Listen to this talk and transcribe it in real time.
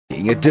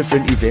At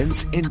different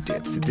events, in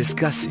depth,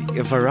 discussing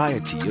a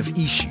variety of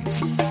issues.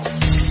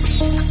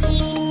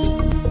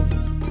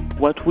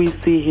 What we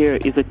see here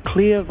is a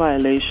clear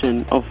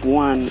violation of,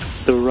 one,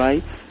 the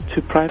rights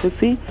to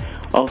privacy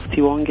of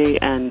Tiwonge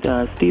and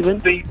Stephen.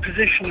 The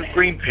position of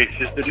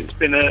Greenpeace is that it's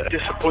been a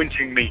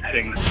disappointing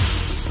meeting.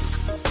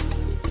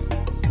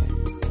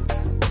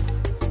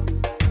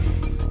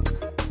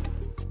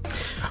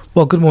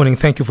 Well, good morning.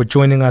 Thank you for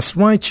joining us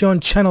right here on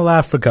Channel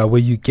Africa,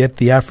 where you get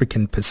the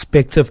African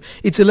perspective.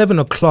 It's 11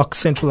 o'clock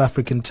Central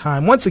African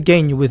time. Once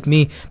again, you're with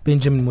me,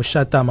 Benjamin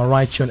Mushata. I'm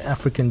right here on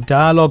African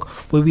Dialogue,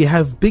 where we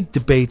have big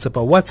debates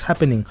about what's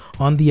happening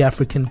on the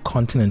African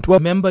continent. Well,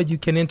 remember, you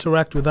can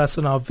interact with us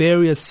on our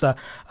various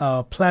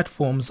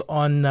platforms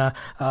on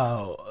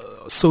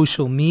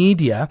social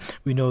media.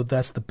 We know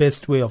that's the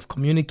best way of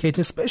communicating,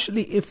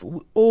 especially if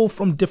we're all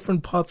from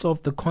different parts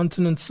of the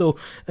continent. So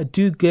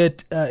do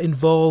get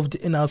involved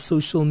in our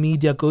social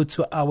media. Go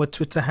to our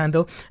Twitter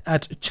handle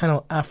at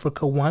Channel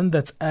Africa 1.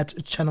 That's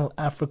at Channel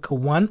Africa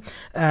 1.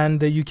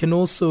 And you can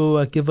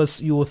also give us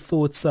your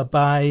thoughts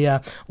by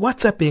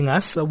WhatsApping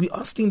us. We're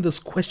asking this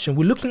question.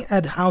 We're looking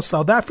at how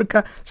South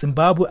Africa,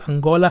 Zimbabwe,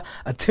 Angola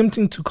are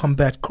attempting to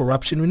combat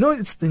corruption. We know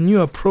it's the new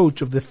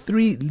approach of the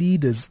three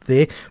leaders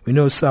there. We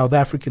know South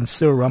African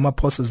Cyril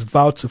Ramaphosa has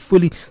vowed to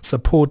fully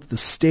support the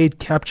state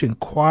capture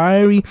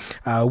inquiry,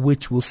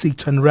 which will seek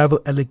to unravel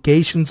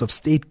allegations of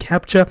state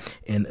capture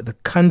in the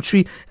country.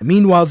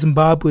 Meanwhile,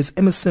 Zimbabwe's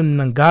Emmerson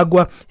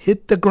Mnangagwa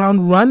hit the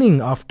ground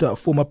running after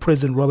former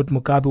President Robert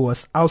Mugabe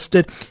was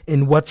ousted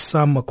in what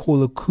some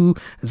call a coup.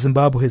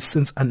 Zimbabwe has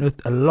since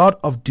unearthed a lot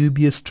of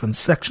dubious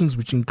transactions,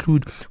 which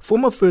include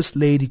former First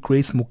Lady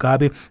Grace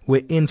Mugabe,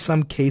 where in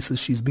some cases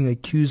she's being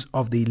accused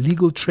of the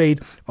illegal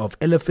trade of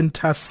elephant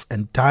tusks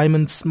and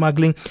diamond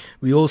smuggling.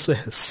 We also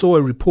saw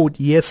a report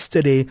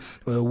yesterday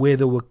where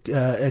there were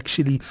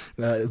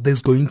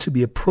there's going to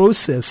be a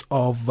process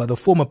of the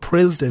former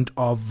president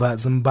of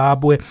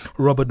Zimbabwe,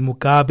 Robert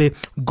Mugabe,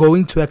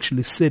 going to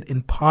actually sit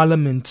in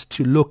parliament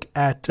to look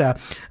at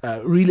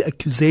really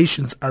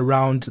accusations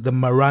around the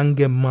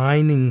Mavhinga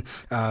mining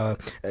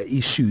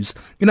issues.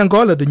 In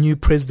Angola, the new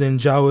President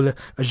João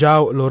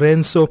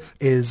Lourenço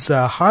is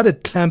hard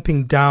at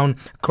clamping down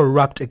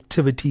corrupt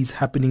activities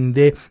happening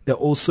there. There are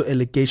also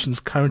allegations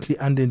currently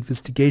under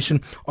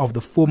investigation of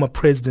the former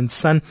president's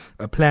son,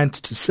 planned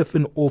to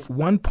siphon off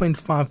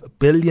 $1.5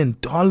 billion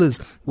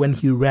when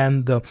he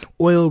ran the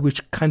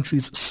oil-rich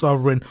country's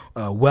sovereign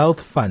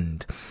wealth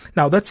fund.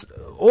 Now, that's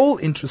all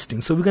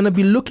interesting. So we're going to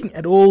be looking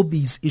at all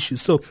these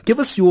issues. So give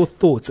us your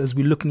thoughts as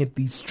we're looking at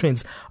these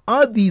trends.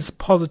 Are these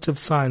positive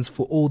signs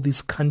for all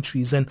these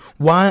countries? And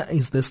why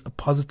is this a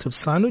positive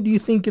sign? Or do you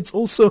think it's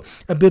also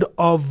a bit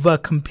of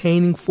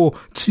campaigning for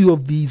two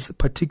of these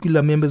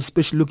particular members,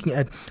 especially looking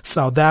at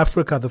South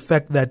Africa, the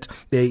fact that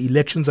the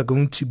elections are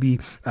going to be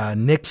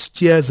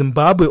next year.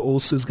 Zimbabwe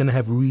also is going to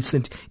have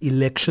recent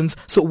elections.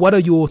 So what are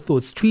your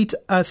thoughts? Tweet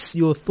us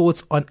your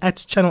thoughts on at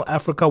Channel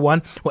Africa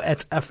 1 or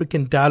at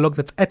African Dialogue.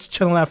 That's at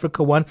Channel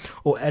Africa 1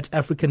 or at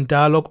African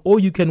Dialogue. Or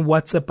you can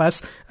WhatsApp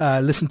us.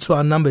 Listen to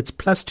our number. It's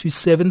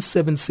 +27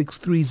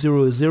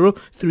 76300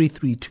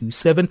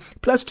 3327.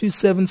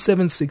 +27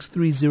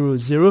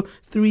 76300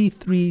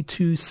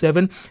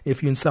 3327.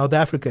 If you're in South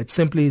Africa, it's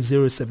simply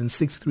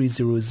 076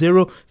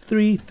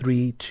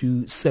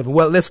 3327.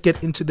 Well, let's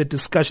get into the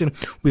discussion.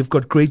 We've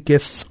got great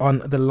guests on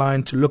the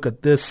line to look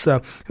at this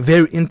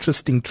very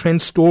interesting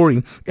trend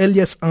story.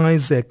 Elias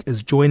Isaac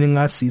is joining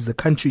us. He's the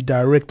country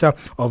director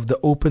of the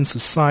Open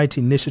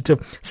Society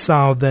Initiative,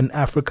 Southern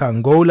Africa,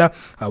 Angola.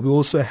 We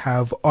also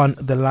have on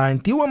the line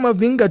Dewa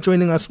Mavhinga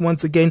joining us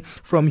once again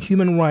from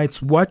Human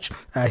Rights Watch.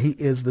 He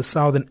is the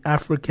Southern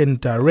African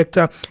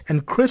director.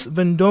 And Chris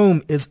Van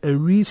Dome is a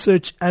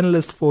research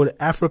analyst for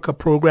the Africa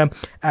program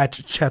at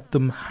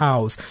Chatham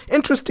House.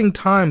 Interesting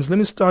times. Let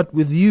me start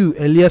with you,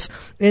 Elias.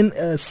 In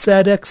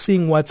SADC,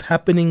 seeing what's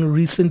happening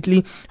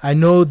recently, I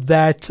know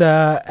that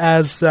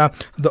as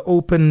the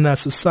Open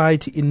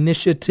Society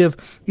Initiative,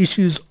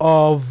 issues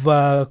of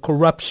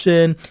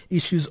corruption,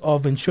 issues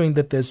of ensuring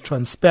that there's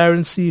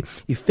transparency,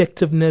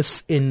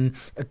 effectiveness in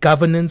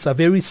governance are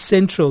very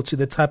central to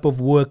the type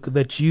of work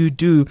that you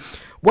do.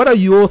 What are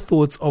your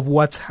thoughts of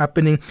what's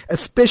happening,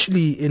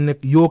 especially in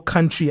your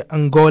country,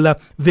 Angola?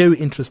 Very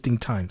interesting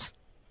times.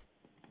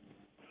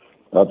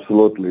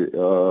 Absolutely.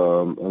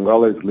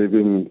 Angola is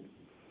living,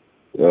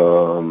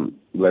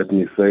 let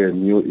me say, a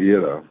new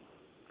era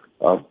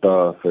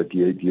after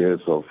 38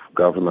 years of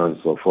governance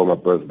of former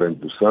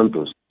President dos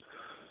Santos.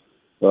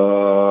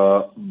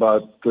 But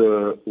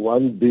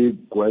one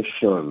big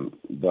question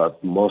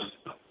that most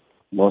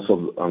of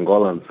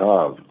Angolans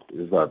have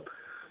is that,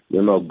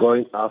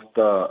 going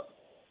after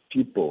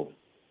people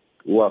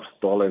who have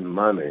stolen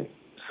money,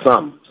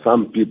 some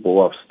people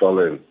who have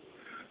stolen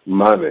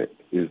money,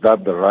 is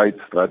that the right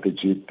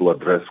strategy to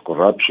address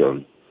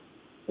corruption?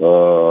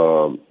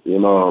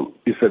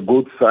 It's a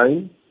good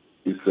sign,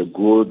 it's a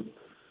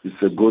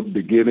good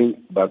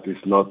beginning, but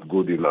it's not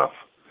good enough,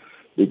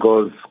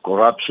 because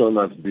corruption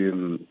has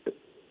been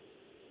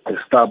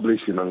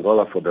established in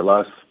Angola for the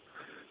last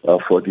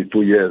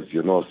 42 years,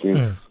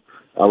 since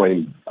our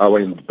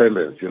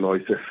independence.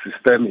 It's a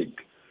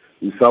systemic.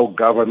 It's how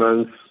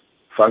governance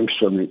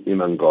functions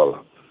in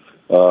Angola.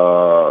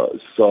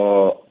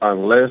 So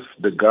unless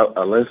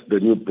the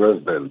new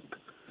president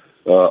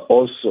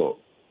also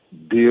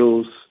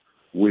deals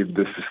with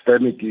the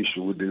systemic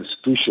issue, with the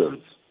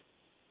institutions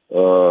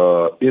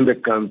in the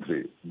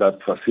country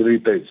that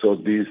facilitates all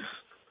this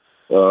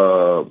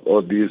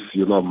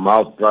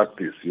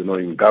malpractice,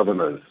 in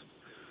governance,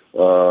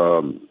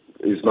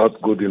 is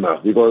not good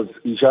enough, because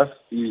he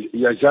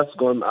has just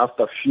gone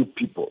after few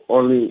people,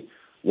 only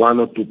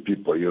one or two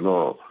people,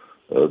 the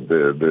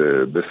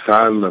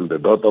son and the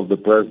daughter of the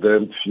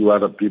president, few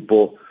other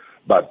people,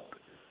 but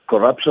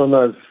corruption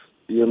has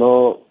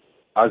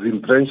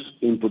entrenched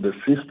into the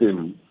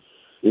system,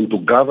 into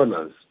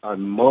governance,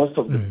 and most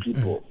of the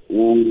people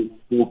who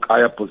took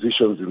higher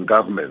positions in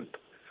government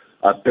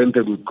are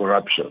tainted with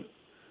corruption.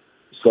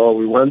 So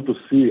we want to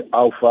see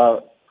how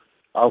far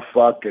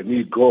can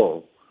he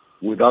go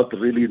without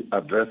really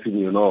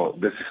addressing,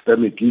 the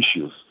systemic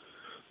issues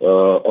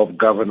of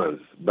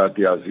governance that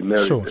he has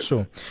inherited.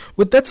 Sure.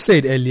 With that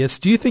said, Elias,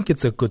 do you think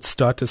it's a good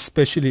start,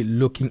 especially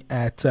looking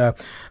at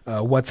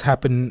what's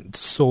happened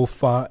so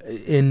far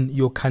in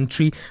your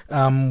country?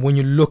 When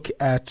you look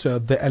at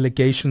the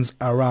allegations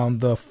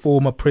around the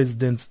former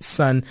president's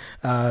son,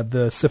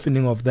 the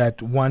siphoning of that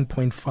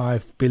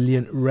 1.5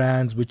 billion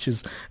rands, which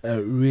is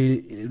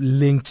really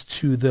linked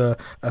to the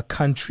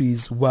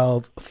country's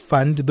wealth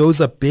fund. Those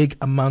are big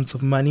amounts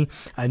of money.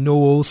 I know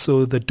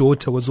also the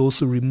daughter was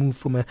also removed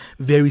from a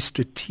very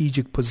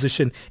strategic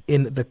position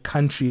in the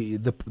country,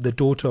 the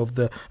daughter of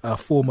the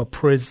former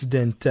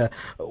president.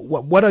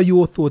 What are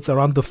your thoughts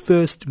around the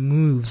first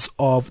moves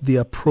of the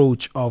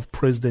approach of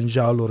President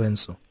João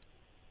Lourenço?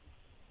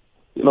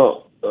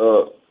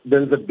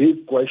 There's a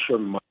big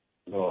question mark.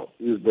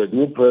 Is the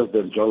new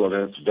President João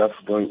Lourenço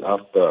just going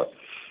after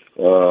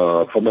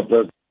former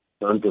President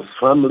Santos'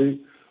 family,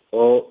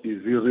 or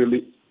is he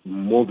really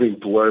moving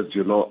towards,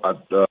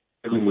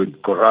 dealing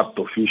with corrupt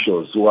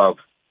officials who have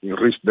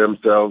enriched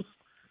themselves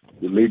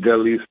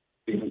illegally,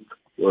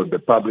 the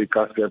public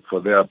asset for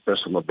their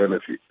personal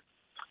benefit?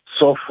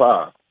 So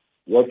far,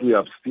 what we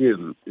have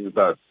seen is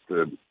that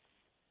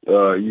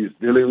he's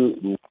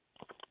dealing with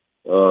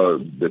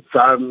the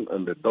son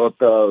and the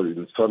daughter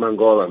in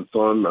Angola and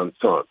so on and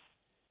so on.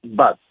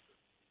 But,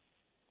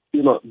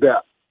 there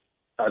are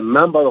a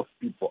number of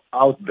people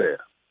out there,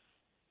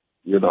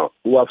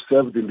 who have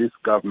served in this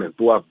government,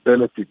 who have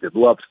benefited,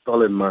 who have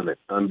stolen money,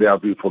 and they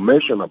have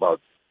information about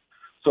it.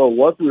 So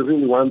what we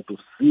really want to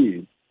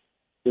see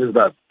is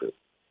that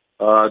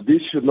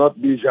this should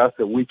not be just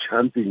a witch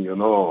hunting,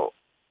 move,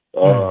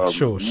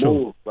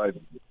 like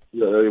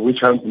witch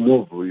hunt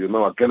move,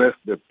 against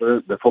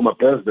the former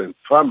president's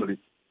family,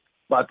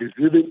 but it's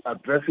really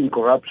addressing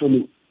corruption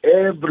in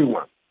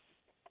everyone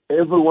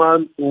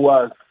who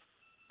has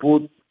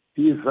put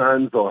his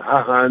hands or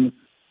her hands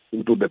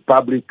into the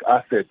public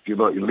assets,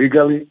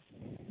 illegally.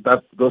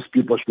 That those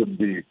people should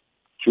be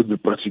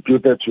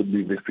prosecuted, should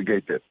be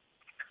investigated.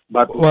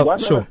 But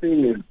other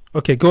thing is...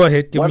 Okay, go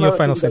ahead. Give me your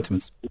final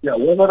sentiments.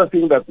 One other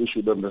thing that we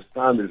should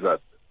understand is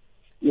that,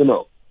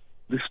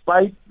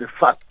 despite the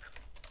fact,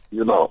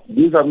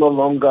 these are no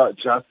longer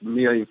just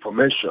mere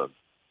information.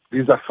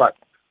 These are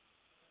facts.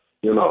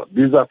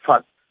 These are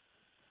facts.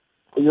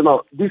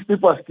 These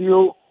people are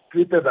still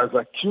treated as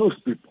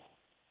accused people.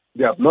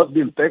 They have not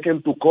been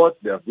taken to court.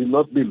 They have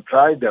not been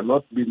tried. They have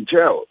not been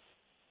jailed.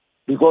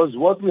 Because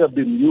what we have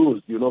been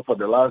used, for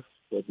the last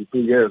 32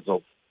 years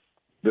of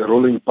the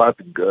ruling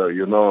party,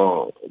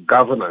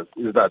 governance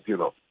is that,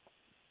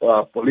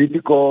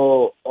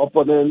 political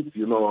opponents,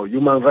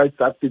 human rights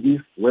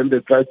activists, when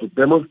they try to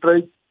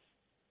demonstrate,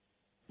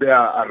 they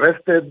are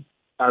arrested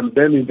and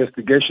then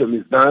investigation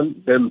is done,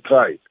 then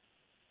tried.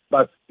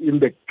 But in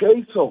the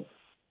case of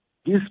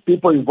these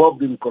people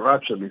involved in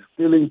corruption, in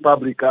stealing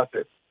public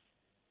assets,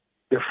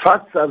 the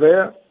facts are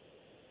there,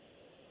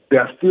 they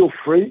are still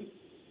free,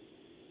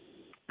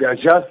 they are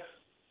just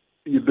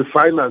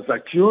defined as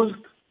accused,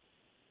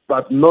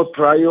 but no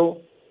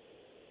trial,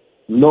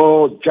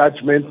 no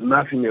judgment,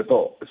 nothing at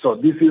all. So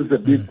this is the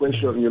big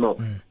question,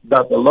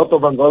 that a lot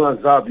of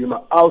Angolans have,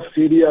 how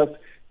serious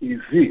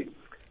is he?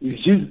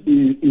 Is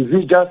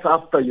he just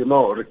after,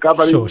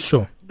 recovering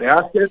the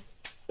assets,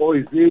 or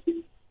is he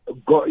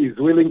is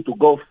willing to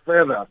go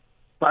further,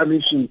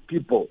 punishing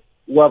people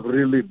who have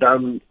really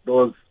done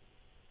those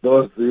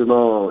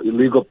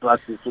illegal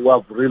practices, who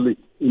have really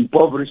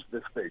impoverished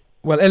the state?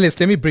 Well, Elias,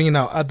 let me bring in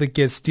our other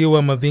guest.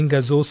 Dewa Mavhinga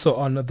is also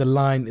on the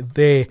line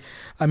there.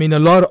 I mean, a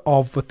lot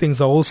of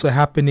things are also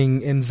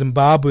happening in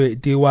Zimbabwe,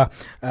 Dewa.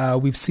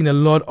 We've seen a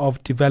lot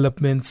of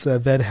developments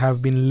that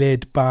have been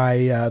led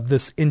by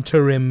this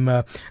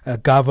interim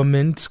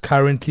government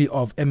currently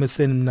of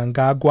Emmerson and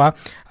Mnangagwa.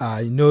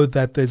 I know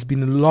that there's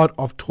been a lot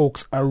of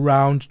talks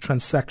around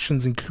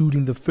transactions,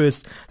 including the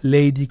First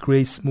Lady,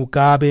 Grace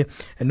Mugabe,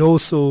 and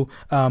also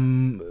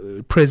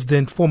former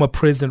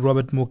President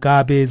Robert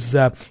Mugabe's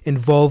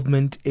involvement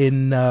involvement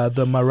in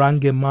the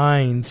Mavhinga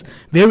mines.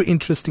 Very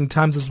interesting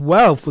times as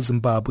well for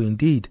Zimbabwe,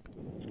 indeed.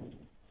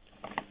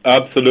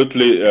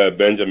 Absolutely,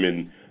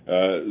 Benjamin.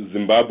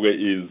 Zimbabwe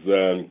is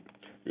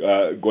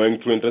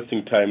going through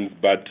interesting times,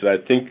 but I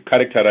think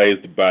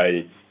characterized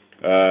by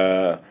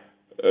Emmerson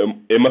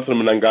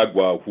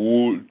Mnangagwa,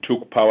 who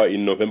took power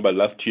in November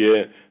last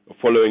year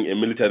following a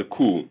military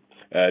coup,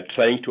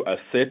 trying to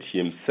assert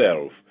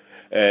himself.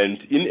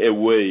 And in a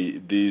way,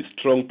 the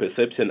strong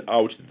perception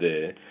out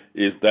there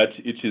is that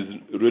it is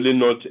really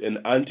not an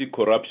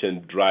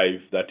anti-corruption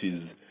drive that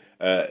is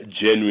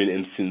genuine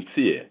and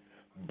sincere,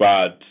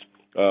 but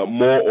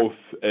more of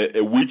a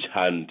witch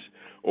hunt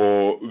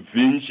or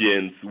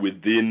vengeance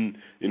within,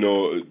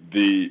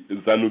 the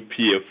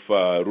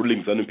ZANU-PF,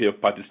 ruling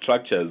ZANU-PF party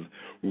structures,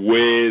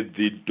 where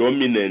the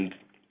dominant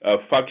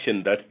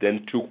faction that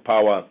then took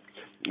power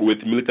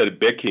with military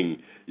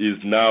backing is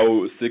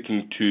now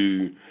seeking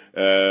to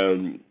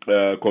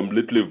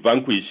completely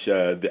vanquish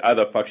the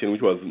other faction,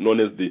 which was known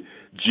as the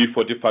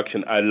G40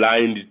 faction,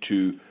 aligned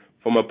to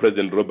former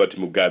President Robert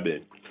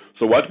Mugabe.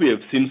 So what we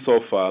have seen so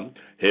far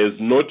has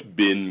not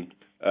been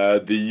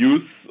the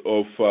use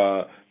of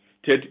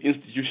state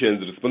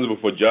institutions responsible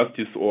for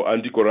justice or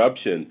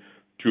anti-corruption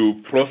to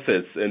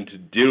process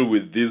and deal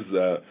with these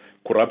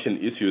corruption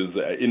issues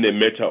in a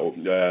matter of,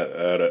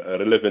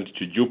 relevant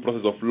to due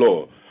process of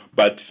law,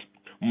 but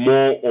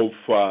more of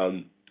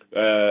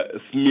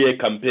smear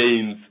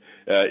campaigns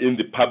in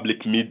the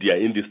public media,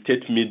 in the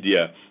state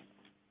media,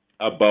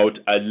 about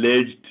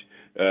alleged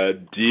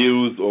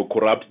deals or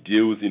corrupt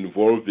deals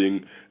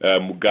involving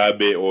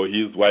Mugabe or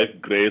his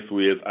wife Grace, who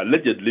has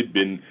allegedly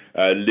been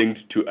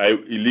linked to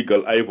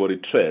illegal ivory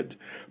trade.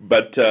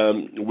 But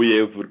we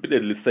have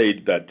repeatedly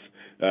said that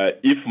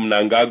if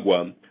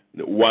Mnangagwa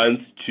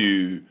wants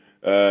to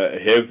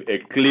have a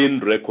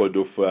clean record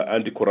of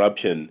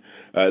anti-corruption,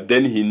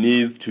 then he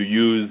needs to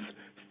use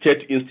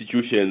state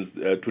institutions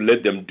to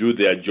let them do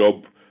their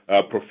job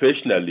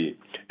professionally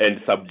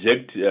and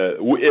subject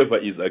whoever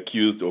is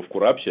accused of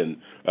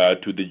corruption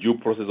to the due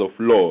process of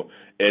law,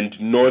 and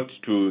not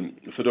to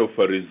sort of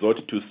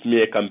resort to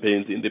smear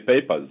campaigns in the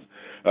papers.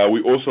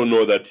 We also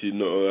know that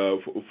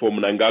for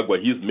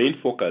Mnangagwa, his main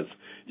focus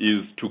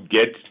is to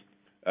get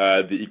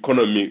the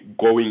economy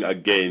going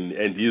again,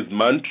 and his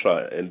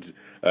mantra and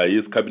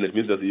his cabinet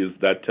ministers is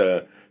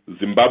that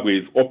Zimbabwe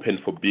is open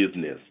for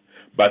business.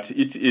 But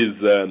it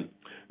is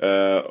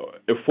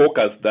a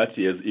focus that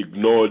he has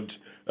ignored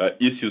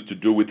issues to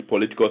do with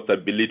political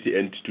stability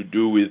and to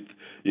do with,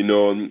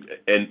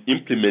 an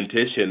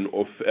implementation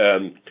of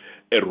a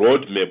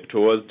roadmap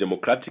towards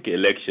democratic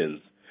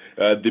elections.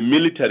 The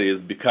military has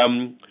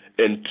become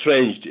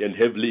entrenched and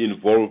heavily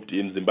involved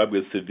in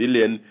Zimbabwe's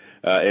civilian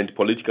and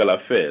political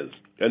affairs.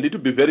 And it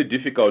will be very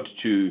difficult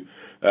to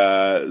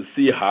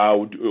see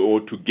how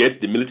or to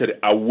get the military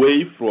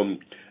away from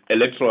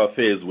electoral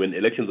affairs when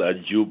elections are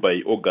due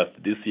by August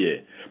this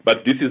year.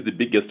 But this is the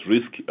biggest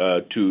risk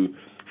to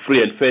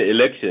free and fair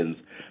elections,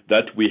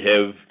 that we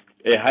have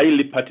a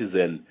highly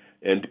partisan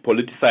and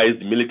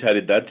politicized military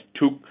that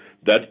took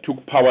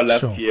power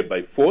last year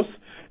by force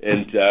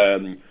and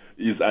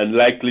is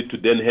unlikely to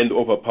then hand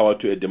over power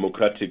to a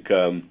democratic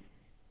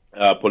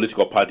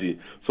political party.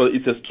 So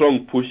it's a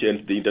strong push,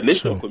 and the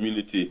international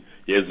community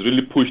has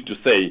really pushed to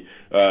say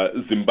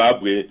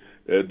Zimbabwe,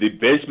 the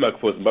benchmark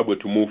for Zimbabwe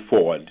to move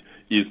forward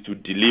is to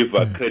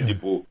deliver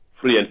credible,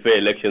 free and fair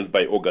elections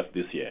by August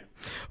this year.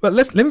 Well,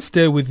 let me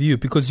stay with you,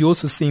 because you're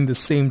also seeing the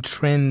same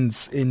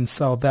trends in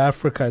South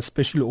Africa,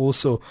 especially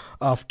also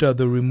after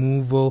the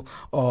removal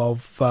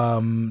of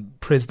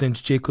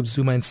President Jacob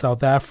Zuma in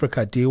South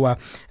Africa, Dewa,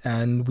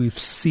 and we've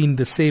seen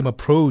the same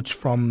approach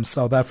from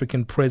South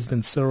African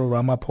President Cyril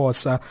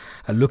Ramaphosa,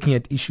 looking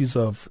at issues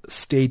of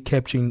state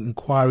capturing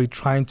inquiry,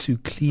 trying to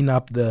clean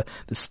up the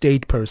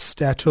state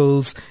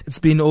parastatals. It's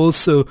been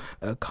also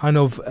kind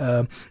of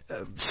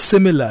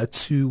similar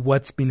to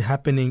what's been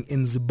happening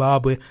in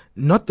Zimbabwe,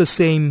 not the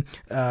same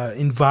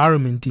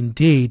environment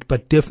indeed,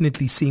 but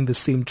definitely seeing the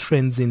same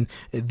trends in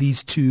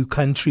these two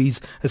countries,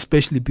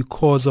 especially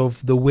because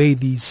of the way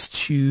these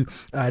two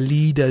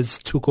leaders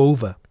took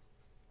over.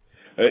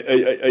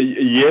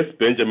 Yes,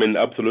 Benjamin,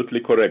 absolutely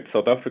correct.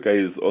 South Africa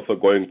is also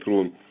going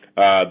through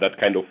that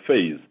kind of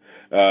phase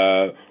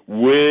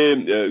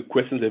where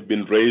questions have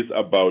been raised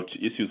about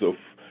issues of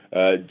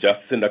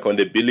justice and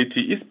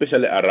accountability,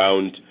 especially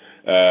around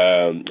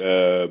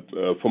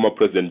former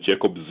President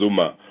Jacob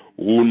Zuma,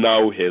 who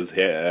now has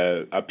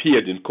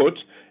appeared in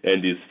court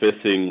and is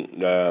facing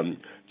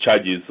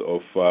charges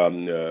of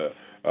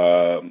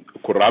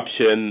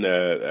corruption,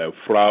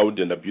 fraud,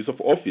 and abuse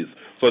of office.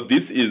 So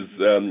this is,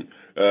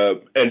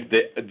 and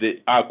there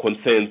are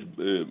concerns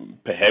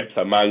perhaps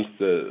amongst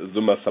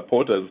Zuma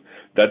supporters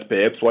that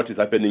perhaps what is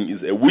happening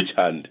is a witch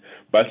hunt.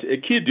 But a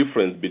key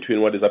difference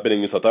between what is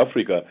happening in South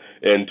Africa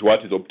and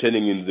what is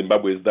obtaining in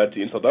Zimbabwe is that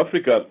in South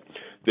Africa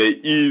there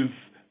is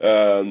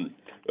a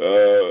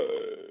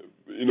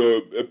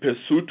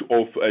pursuit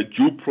of a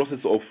due process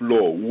of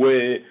law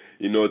where,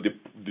 the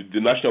the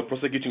National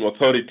Prosecuting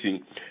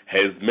Authority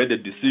has made a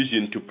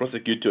decision to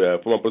prosecute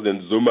former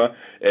President Zuma,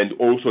 and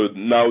also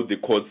now the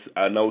courts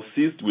are now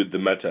seized with the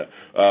matter.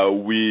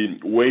 We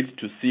wait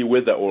to see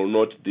whether or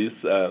not this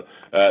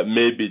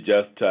may be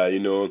just, an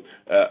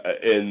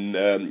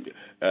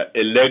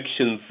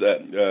elections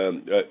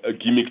a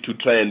gimmick to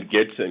try and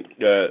get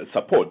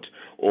support,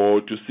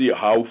 or to see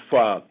how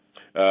far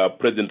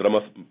President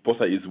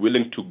Ramaphosa is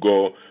willing to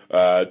go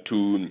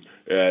to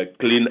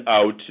clean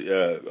out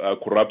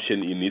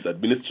corruption in his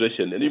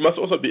administration. And you must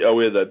also be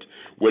aware that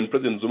when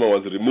President Zuma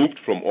was removed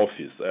from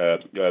office,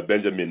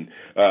 Benjamin,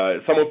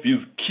 some of his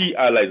key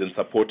allies and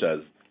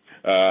supporters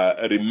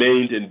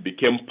remained and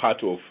became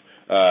part of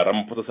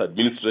Ramaphosa's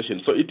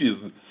administration. So it is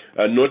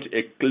not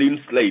a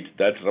clean slate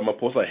that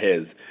Ramaphosa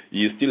has.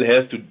 He still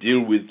has to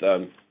deal with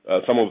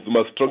some of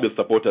Zuma's strongest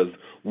supporters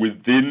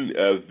within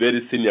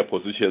very senior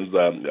positions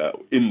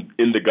in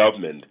the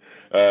government.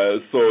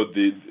 So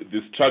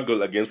the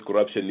struggle against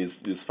corruption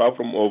is far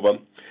from over,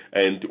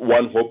 and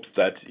one hopes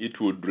that it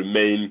would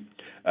remain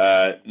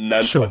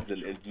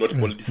non-partisan and not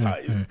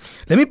politicized.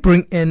 Let me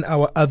bring in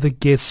our other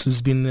guest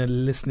who's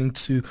been listening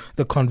to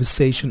the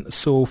conversation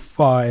so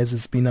far as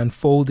it's been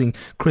unfolding.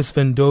 Chris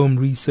Van Dome,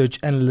 research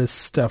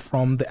analyst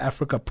from the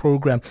Africa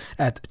program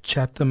at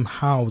Chatham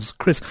House.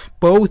 Chris,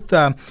 both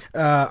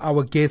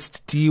our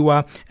guest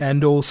Dewa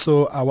and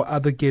also our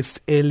other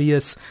guest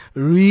Elias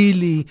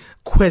really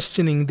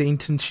questioning the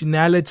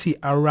intentionality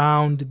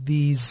around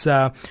these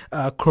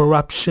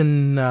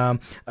corruption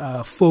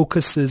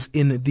focuses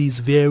in these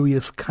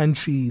various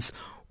countries.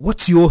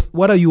 What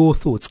are your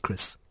thoughts,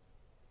 Chris?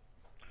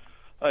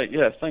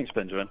 Yes, thanks,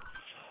 Benjamin.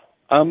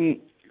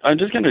 I'm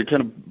just going to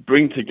kind of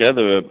bring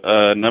together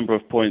a number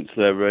of points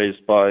there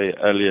raised by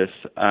Elias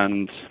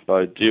and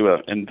by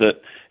Dewa, in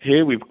that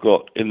here we've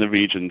got in the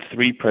region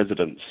 3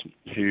 presidents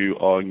who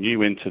are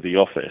new into the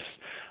office,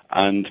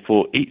 and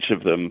for each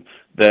of them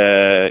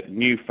their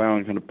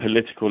newfound kind of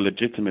political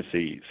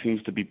legitimacy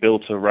seems to be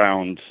built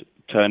around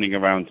turning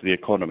around the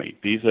economy.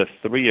 These are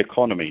 3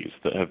 economies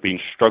that have been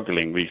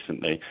struggling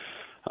recently.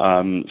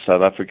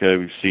 South Africa,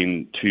 we've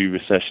seen 2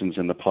 recessions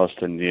in the past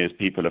 10 years.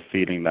 People are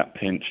feeling that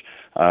pinch.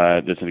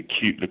 There's an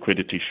acute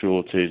liquidity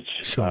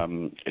shortage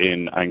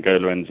in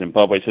Angola and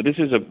Zimbabwe. So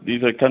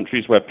these are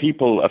countries where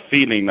people are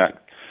feeling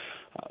that,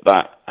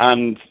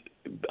 and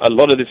a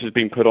lot of this has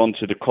been put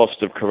onto the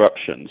cost of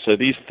corruption. So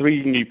these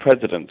 3 new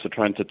presidents are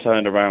trying to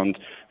turn around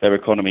their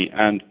economy,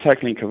 and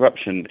tackling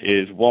corruption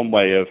is one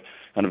way of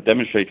kind of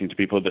demonstrating to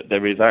people that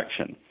there is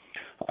action.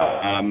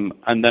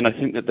 And then I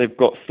think that they've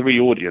got 3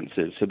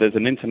 audiences. So there's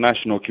an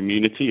international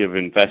community of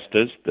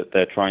investors that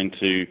they're trying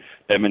to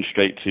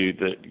demonstrate to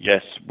that,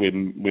 yes, we're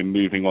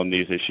moving on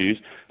these issues.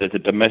 There's a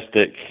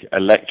domestic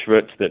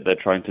electorate that they're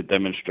trying to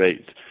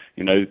demonstrate,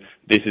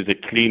 this is a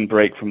clean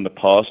break from the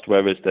past,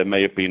 whereas there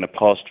may have been a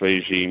past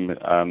regime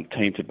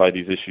tainted by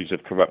these issues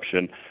of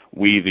corruption.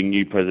 We, the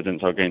new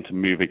presidents, are going to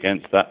move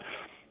against that.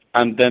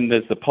 And then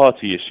there's the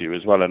party issue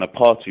as well, and a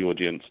party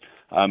audience,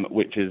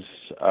 which is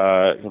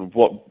kind of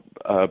what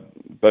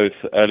both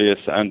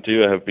Elias and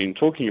Dewa have been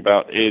talking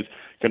about, is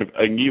kind of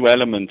a new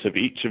element of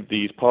each of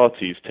these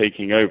parties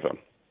taking over.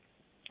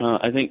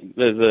 I think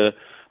there's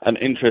an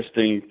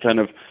interesting kind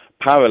of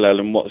parallel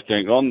in what's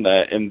going on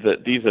there, in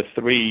that these are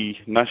 3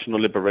 national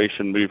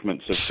liberation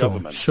movements of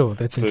government. Sure,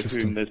 that's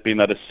interesting. For whom there's been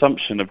that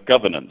assumption of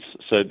governance.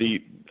 So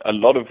a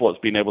lot of what's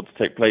been able to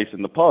take place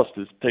in the past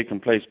has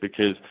taken place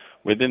because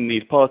within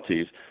these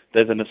parties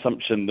there's an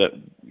assumption that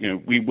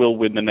we will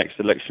win the next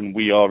election,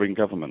 we are in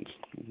government.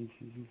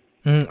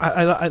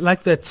 I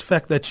like that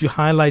fact that you're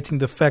highlighting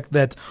the fact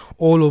that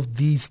all of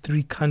these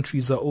 3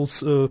 countries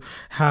also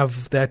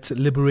have that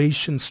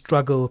liberation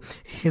struggle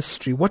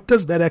history. What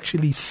does that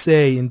actually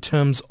say in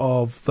terms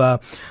of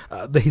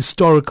the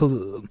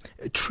historical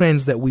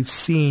trends that we've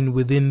seen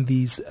within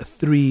these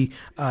 3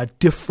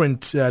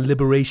 different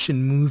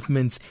liberation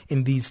movements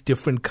in these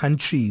different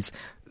countries?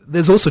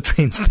 There's also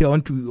trends there,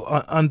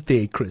 aren't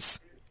there, Chris?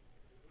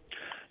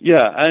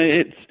 Yeah,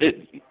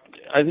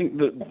 I think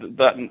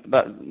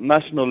that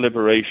national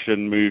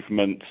liberation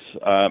movement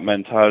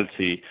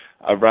mentality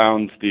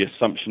around the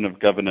assumption of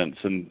governance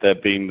and there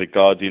being the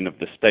guardian of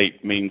the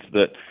state means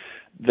that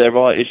there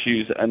are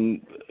issues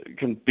and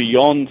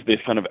beyond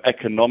this kind of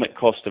economic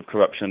cost of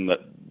corruption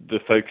that the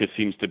focus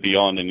seems to be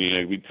on. And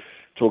we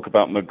talk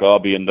about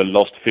Mugabe and the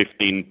lost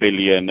 15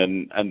 billion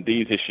and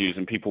these issues,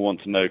 and people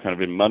want to know kind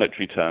of in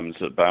monetary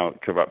terms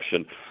about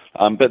corruption.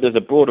 But there's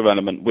a broader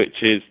element,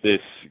 which is this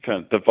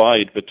kind of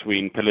divide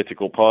between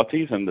political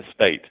parties and the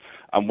state.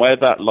 And where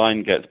that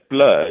line gets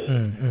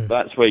blurred,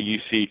 that's where you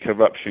see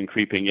corruption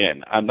creeping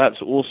in. And that's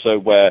also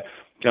where,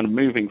 kind of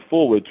moving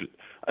forward,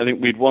 I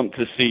think we'd want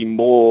to see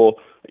more,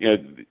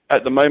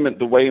 at the moment,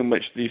 the way in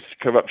which this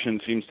corruption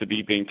seems to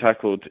be being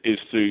tackled is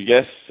through,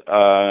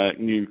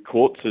 new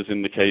courts, as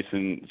in the case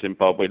in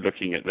Zimbabwe,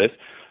 looking at this.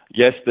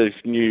 Yes, there's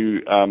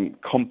new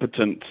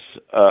competent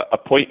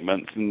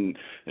appointments, and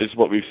it's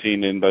what we've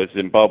seen in both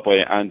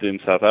Zimbabwe and in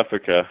South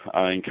Africa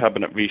in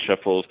cabinet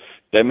reshuffles,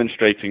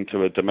 demonstrating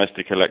to a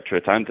domestic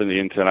electorate and in the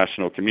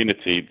international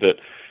community that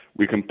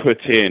we can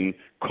put in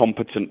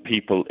competent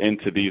people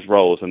into these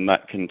roles, and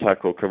that can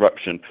tackle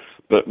corruption.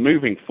 But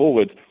moving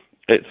forward,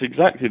 it's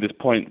exactly this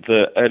point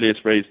that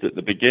Elias raised at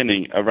the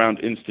beginning around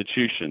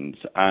institutions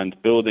and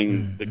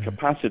building the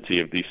capacity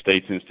of these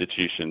state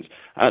institutions.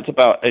 And it's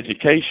about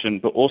education,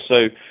 but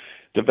also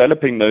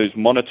developing those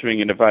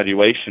monitoring and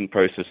evaluation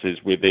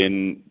processes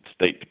within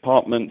state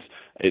departments.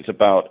 It's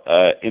about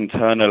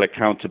internal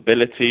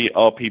accountability.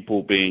 Are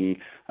people being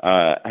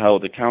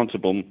held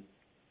accountable?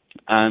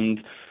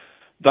 And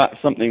that's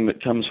something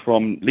that comes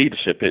from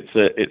leadership.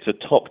 It's a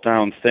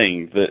top-down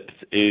thing that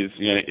is,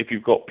 if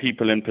you've got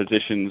people in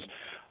positions,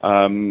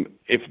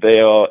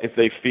 if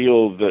they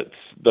feel that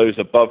those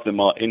above them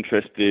are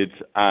interested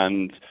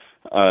and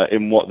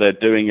in what they're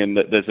doing, and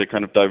that there's a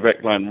kind of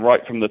direct line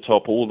right from the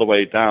top all the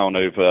way down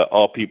over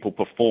are people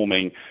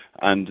performing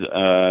and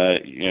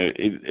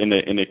in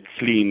a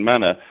clean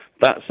manner.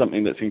 That's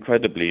something that's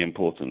incredibly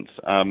important.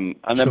 And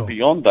then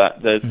beyond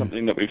that, there's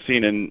something that we've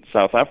seen in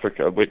South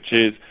Africa, which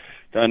is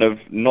kind of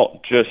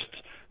not just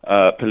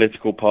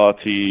political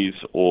parties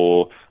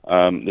or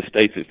the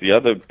states. It's the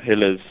other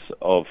pillars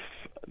of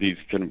these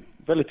kind of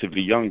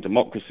relatively young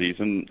democracies,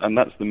 and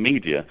that's the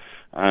media.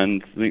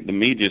 And I think the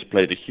media's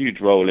played a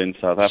huge role in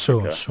South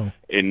Africa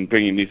in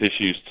bringing these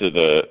issues to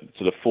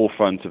the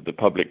forefront of the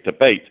public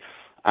debate.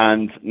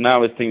 And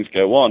now, as things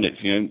go on, it's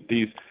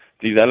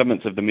these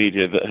elements of the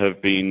media that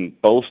have been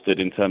bolstered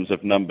in terms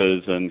of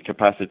numbers and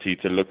capacity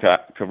to look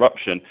at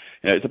corruption.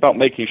 It's about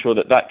making sure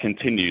that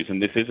continues,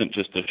 and this isn't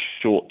just a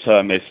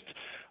short-termist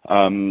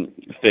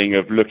thing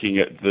of looking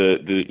at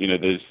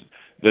the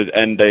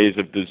end days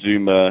of the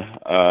Zuma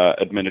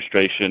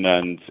administration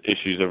and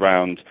issues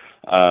around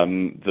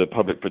the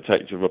public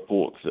protector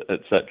reports,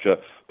 etc.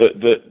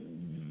 But that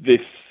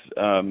these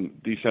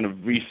kind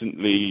of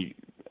recently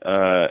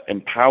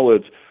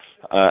empowered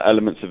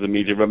elements of the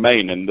media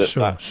remain, and this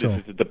is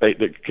a debate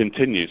that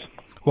continues.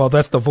 Well,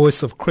 that's the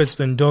voice of Chris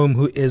Van Dome,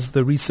 who is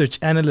the research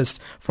analyst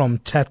from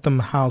Chatham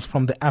House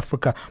from the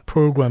Africa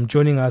program,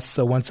 joining us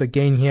once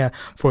again here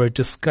for a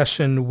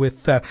discussion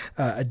with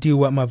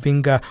Dewa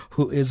Mavhinga,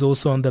 who is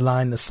also on the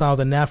line, the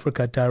Southern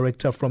Africa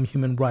director from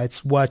Human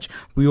Rights Watch.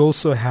 We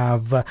also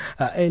have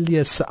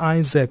Elias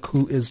Isaac,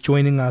 who is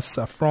joining us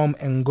from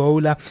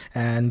Angola,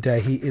 and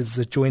he is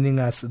joining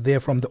us there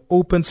from the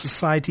Open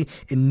Society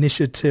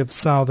Initiative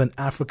Southern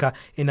Africa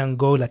in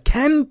Angola.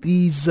 Can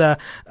these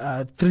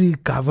three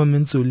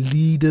governments or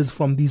leaders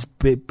from these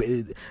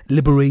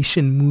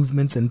liberation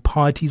movements and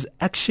parties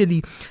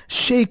actually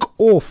shake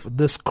off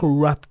this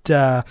corrupt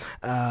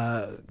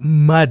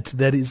mud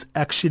that is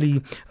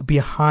actually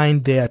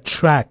behind their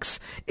tracks?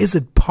 Is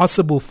it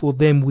possible for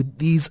them with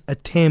these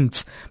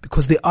attempts?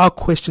 Because there are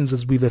questions,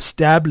 as we've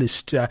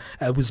established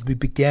as we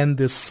began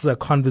this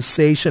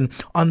conversation,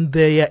 on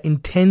their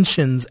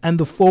intentions and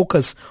the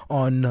focus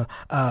on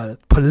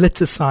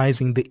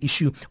politicizing the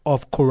issue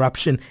of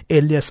corruption.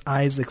 Elias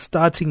Isaac,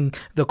 starting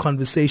the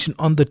conversation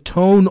on the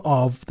tone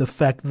of the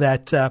fact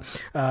that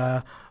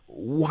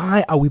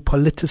why are we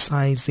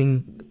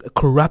politicizing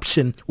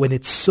corruption when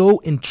it's so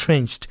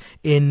entrenched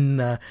in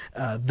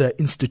the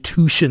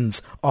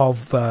institutions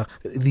of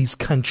these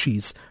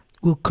countries?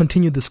 We'll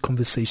continue this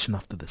conversation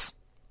after this.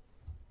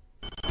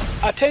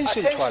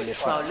 Attention to our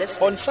listeners.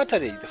 On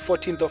Saturday, the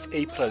 14th of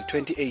April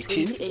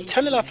 2018,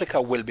 Channel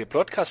Africa will be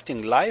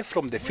broadcasting live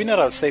from the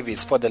funeral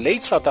service for the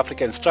late South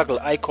African struggle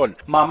icon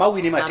Mama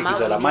Winnie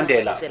Madikizela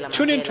Mandela.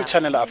 Tune in to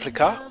Channel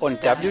Africa on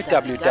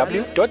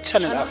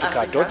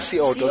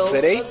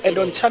www.channelafrica.co.za and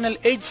on Channel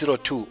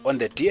 802 on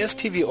the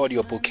DSTV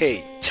audio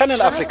bouquet.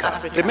 Channel Africa,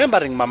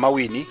 remembering Mama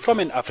Winnie from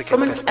an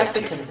African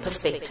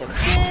perspective.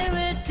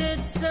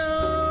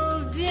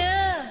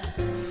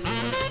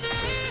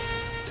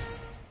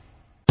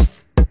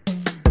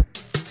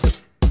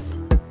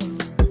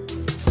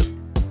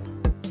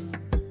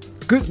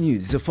 Good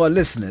news for our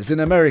listeners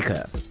in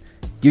America.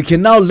 You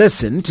can now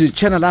listen to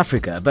Channel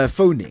Africa by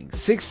phoning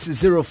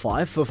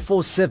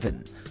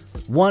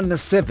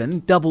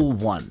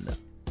 605-447-1711.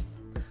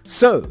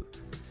 So,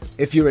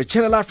 if you're a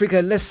Channel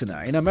Africa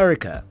listener in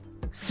America,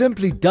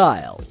 simply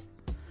dial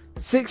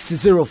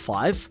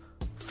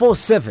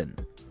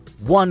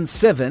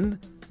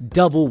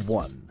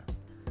 605-47-1711.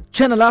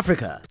 Channel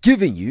Africa,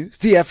 giving you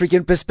the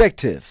African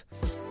perspective.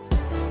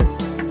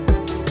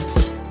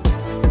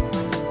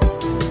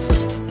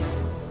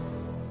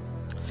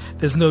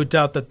 There's no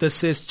doubt that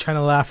this is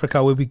Channel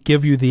Africa, where we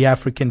give you the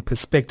African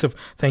perspective.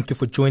 Thank you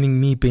for joining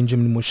me,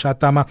 Benjamin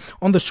Mushatama,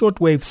 on the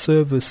shortwave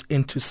service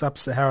into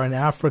sub-Saharan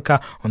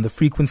Africa on the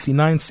frequency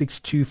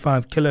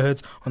 9625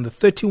 kilohertz on the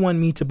 31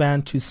 meter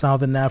band to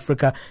Southern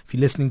Africa. If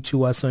you're listening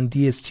to us on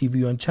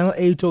DSTV on channel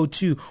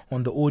 802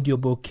 on the audio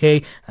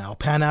bouquet, our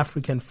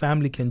Pan-African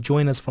family can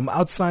join us from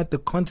outside the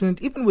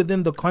continent, even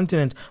within the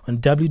continent, on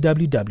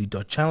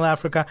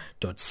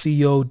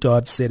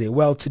www.channelafrica.co.za.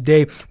 Well,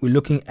 today we're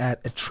looking at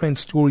a trend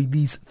story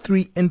these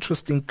three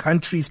interesting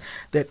countries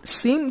that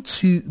seem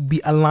to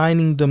be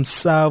aligning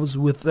themselves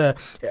with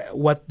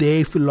what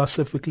they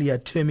philosophically are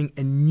terming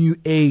a new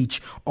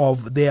age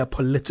of their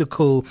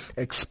political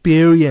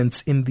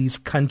experience in these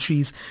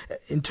countries.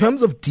 In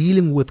terms of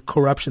dealing with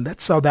corruption,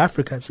 that's South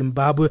Africa,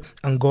 Zimbabwe,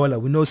 Angola.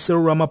 We know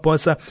Cyril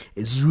Ramaphosa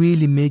is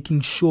really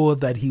making sure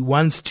that he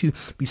wants to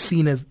be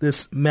seen as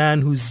this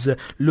man who's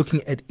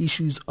looking at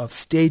issues of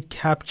state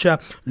capture,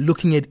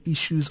 looking at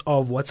issues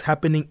of what's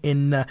happening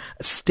in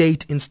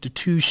state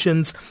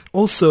institutions.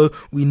 Also,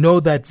 we know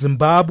that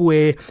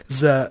Zimbabwe's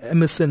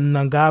Emmerson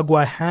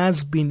Mnangagwa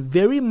has been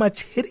very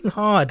much hitting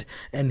hard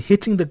and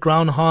hitting the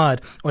ground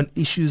hard on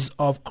issues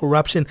of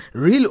corruption,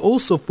 really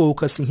also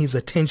focusing his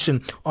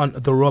attention on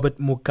the Robert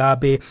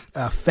Mugabe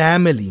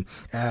family.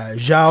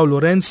 João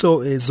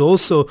Lourenço is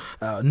also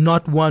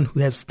not one who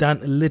has done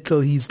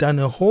little. He's done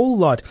a whole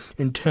lot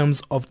in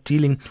terms of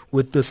dealing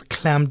with this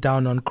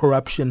clampdown on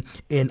corruption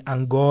in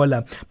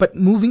Angola. But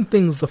moving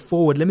things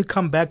forward, let me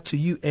come back to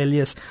you,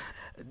 Elias.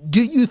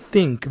 Do you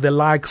think the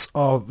likes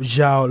of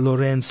João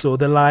Lourenço,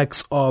 the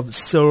likes of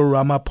Cyril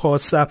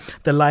Ramaphosa,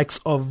 the likes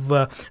of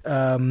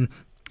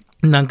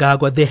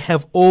Mnangagwa, they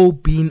have all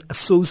been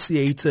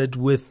associated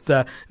with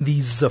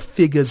these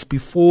figures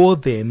before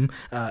them?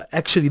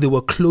 Actually, they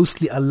were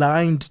closely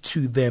aligned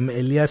to them,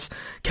 Elias.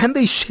 Can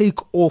they shake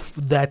off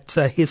that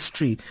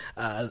history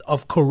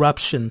of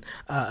corruption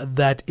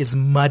that is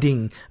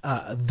mudding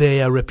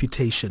their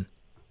reputation?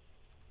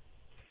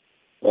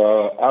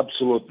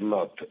 Absolutely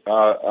not.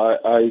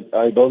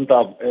 I don't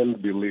have any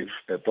belief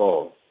at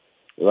all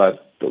that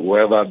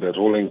whether the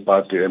ruling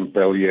party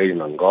MPLA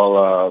in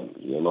Angola,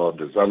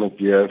 the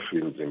ZANU-PF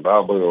in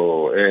Zimbabwe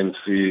or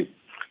ANC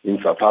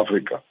in South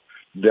Africa,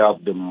 they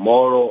have the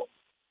moral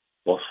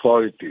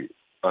authority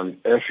and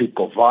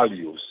ethical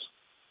values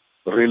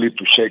really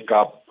to shake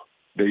up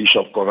the issue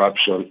of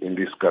corruption in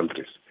these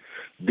countries.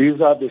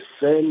 These are the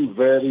same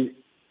very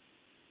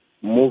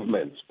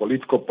movements,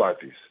 political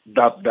parties,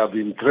 that have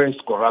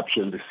entrenched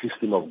corruption in the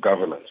system of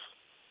governance.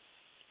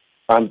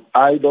 And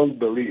I don't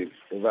believe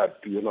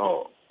that,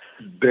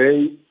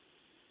 they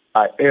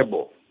are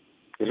able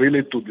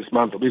really to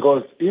dismantle.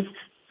 Because if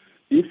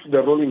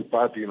the ruling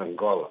party in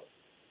Angola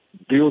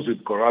deals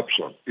with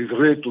corruption, it's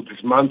really to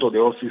dismantle the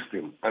whole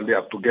system, and they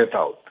have to get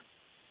out.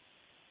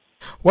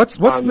 What's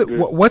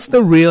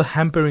the real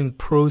hampering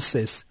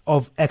process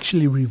of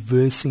actually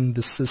reversing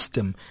the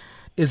system?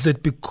 Is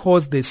it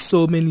because there's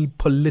so many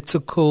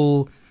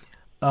political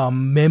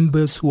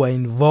members who are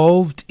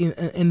involved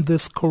in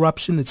this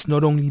corruption? It's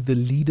not only the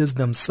leaders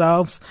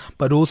themselves,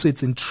 but also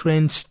it's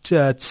entrenched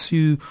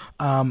to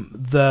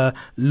the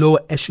lower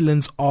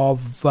echelons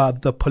of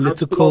the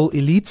political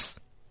elites?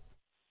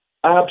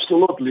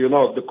 Absolutely.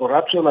 The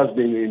corruption has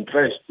been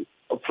entrenched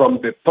from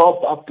the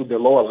top up to the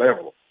lower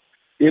level.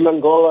 In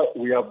Angola,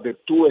 we have the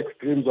two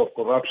extremes of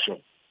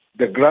corruption.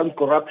 The grand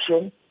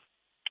corruption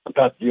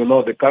that,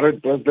 the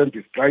current president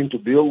is trying to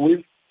deal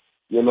with,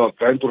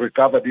 trying to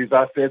recover these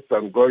assets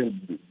and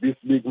growing this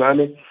big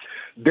money.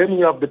 Then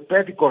we have the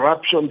petty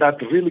corruption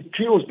that really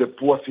kills the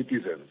poor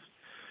citizens.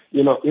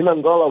 In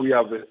Angola, we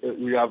have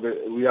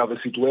a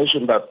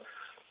situation that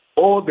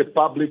all the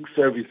public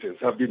services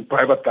have been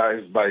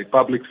privatized by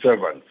public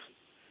servants,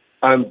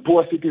 and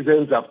poor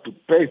citizens have to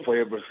pay for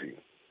everything.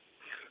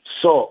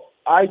 So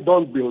I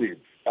don't believe,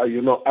 that,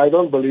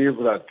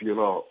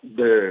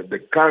 the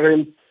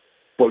current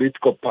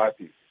political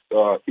parties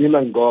in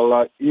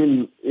Angola,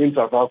 in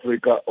South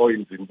Africa, or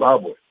in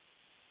Zimbabwe,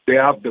 they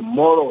have the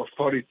moral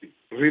authority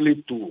really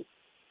to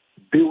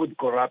deal with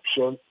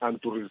corruption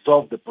and to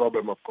resolve the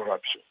problem of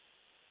corruption.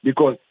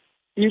 Because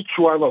each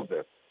one of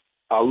them,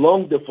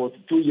 along the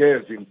 42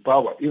 years in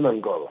power in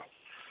Angola,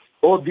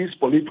 all these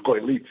political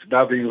elites, they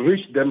have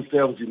enriched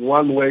themselves in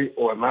one way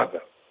or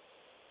another.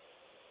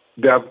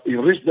 The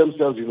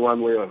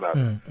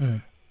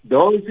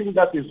only thing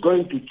that is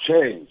going to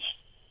change,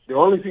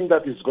 or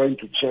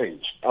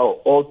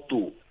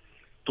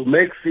to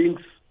make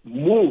things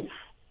move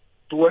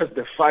towards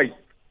the fight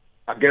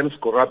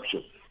against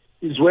corruption,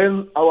 is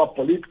when our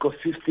political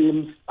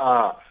systems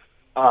are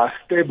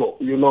stable,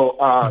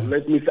 are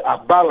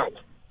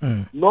balanced.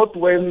 Not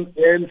when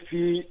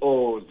ANC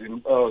or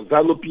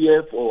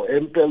ZANU-PF or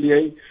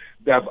MPLA,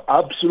 they have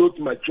absolute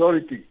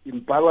majority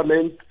in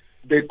parliament,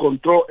 they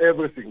control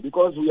everything.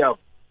 Because we have,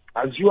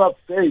 as you have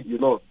said,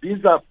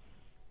 these are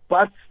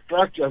party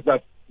structures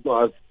that,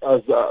 as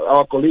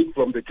our colleague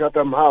from the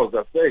Chatham House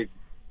has said,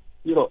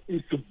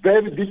 it's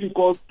very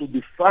difficult to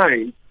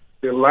define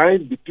the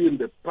line between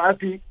the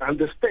party and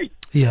the state.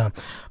 Yeah.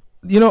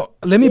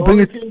 Let me bring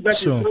it...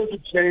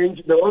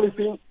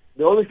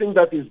 The only thing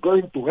that is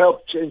going to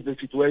help change the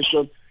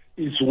situation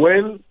is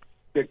when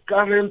the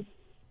current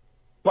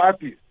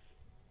parties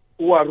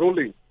who are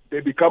ruling, they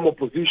become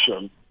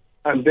opposition,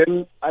 and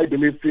then I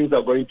believe things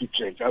are going to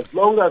change. As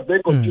long as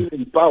they continue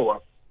in power,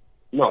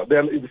 no,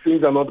 then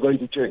things are not going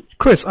to change.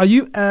 Chris, are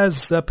you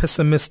as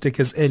pessimistic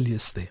as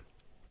Elias there?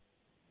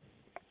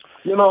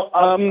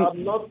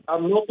 I'm not.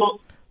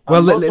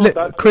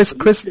 Well, Chris,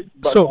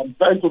 so I'm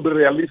trying to be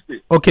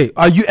realistic. Okay,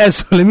 are you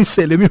as, let me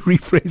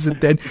rephrase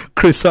it then.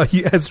 Chris, are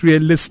you as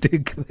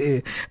realistic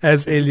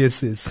as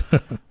Elias is?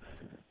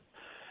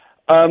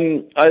 I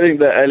think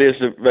that Elias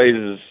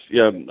raises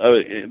a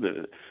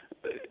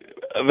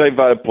very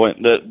valid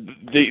point, that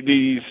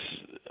these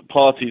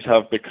parties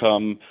have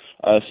become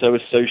so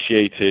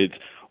associated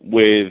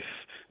with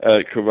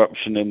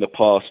corruption in the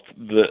past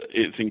that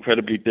it's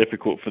incredibly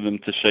difficult for them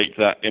to shake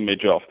that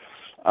image off.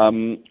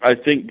 I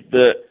think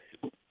that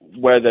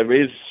where there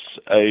is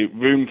a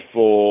room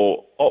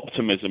for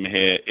optimism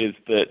here is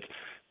that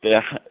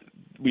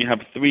we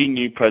have 3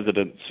 new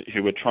presidents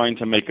who are trying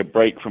to make a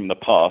break from the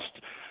past,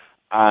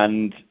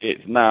 and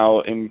it's now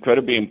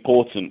incredibly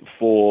important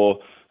for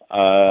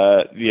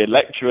the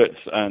electorates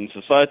and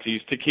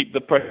societies to keep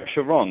the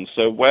pressure on.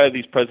 So where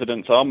these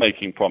presidents are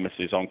making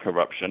promises on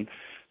corruption,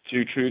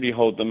 to truly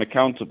hold them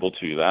accountable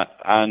to that,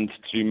 and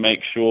to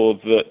make sure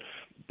that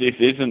this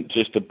isn't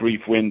just a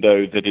brief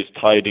window that is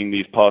tiding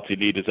these party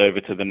leaders over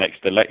to the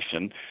next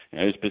election,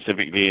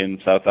 specifically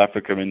in South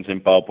Africa and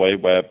Zimbabwe,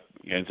 where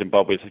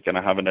Zimbabwe is going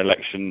to have an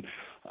election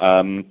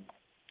in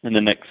the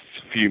next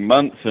few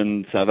months,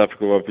 and South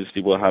Africa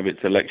obviously will have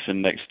its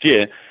election next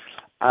year.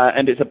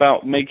 And it's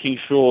about making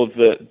sure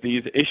that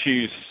these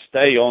issues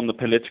stay on the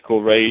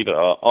political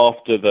radar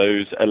after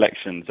those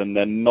elections, and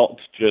they're not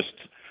just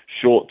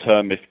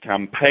short-termist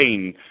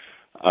campaign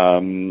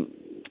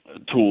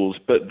tools,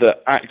 but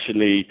that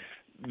actually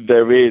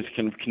there is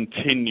kind of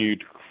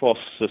continued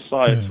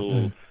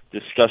cross-societal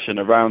discussion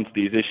around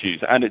these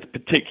issues. And it's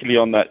particularly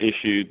on that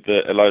issue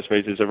that Elias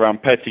raises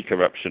around petty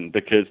corruption,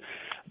 because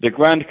the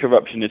grand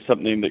corruption is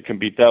something that can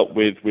be dealt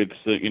with,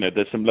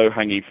 there's some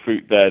low-hanging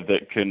fruit there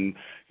that can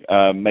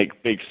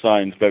make big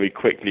signs very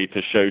quickly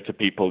to show to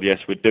people,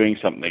 yes, we're doing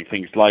something,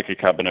 things like a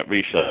cabinet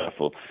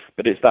reshuffle.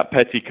 But it's that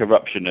petty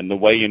corruption and the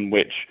way in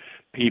which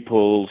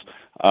people's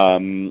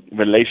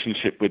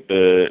relationship with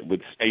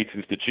state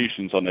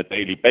institutions on a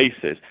daily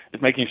basis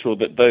is making sure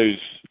that those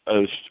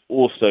are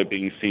also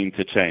being seen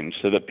to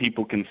change, so that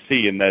people can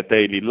see in their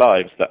daily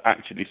lives that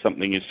actually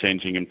something is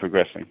changing and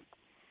progressing.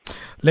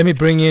 Let me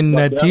bring in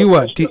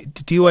Dewa. I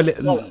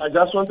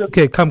just wanted.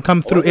 Okay,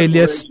 come through,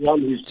 Elias.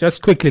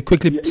 Just quickly,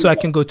 so I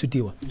can go to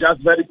Dewa.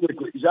 Just very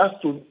quickly.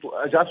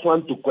 I just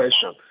want to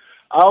question: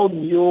 how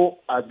new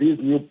are these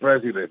new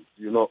presidents?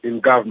 In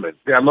government,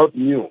 they are not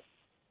new.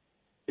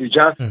 It's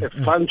just a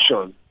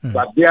function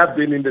that they have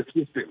been in the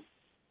system.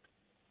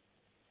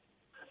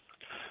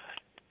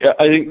 Yeah,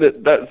 I think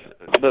that's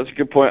a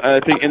good point. And I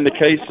think in the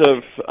case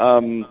of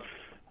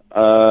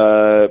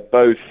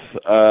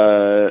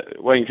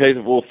in case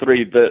of all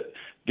 3, that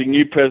the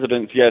new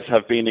presidents, yes,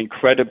 have been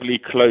incredibly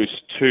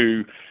close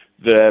to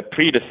their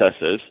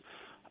predecessors,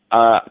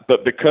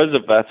 but because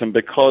of that and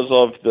because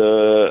of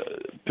the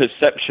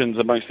perceptions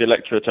amongst the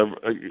electorate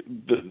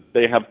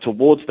they have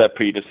towards their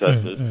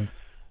predecessors,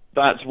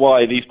 that's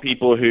why these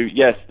people who,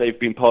 yes, they've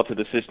been part of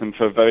the system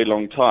for a very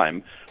long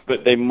time,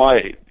 but they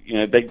might,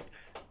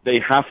 they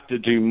have to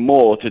do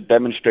more to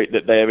demonstrate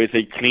that there is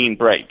a clean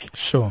break.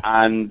 Sure.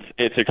 And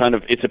it's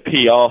a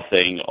PR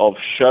thing of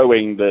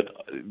showing that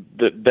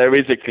there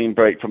is a clean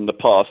break from the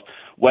past,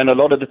 when a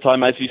lot of the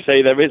time, as you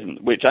say, there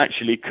isn't, which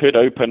actually could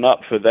open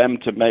up for them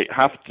to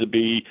have to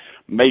be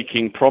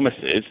making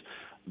promises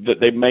that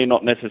they may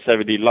not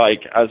necessarily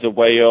like, as a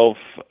way of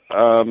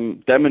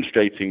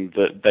demonstrating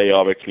that they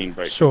are a clean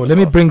break. Sure. Let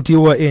me bring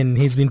Dewa in.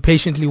 He's been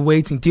patiently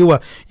waiting.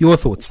 Dewa, your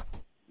thoughts?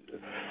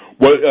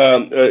 Well,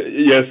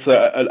 yes,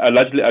 I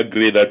largely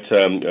agree that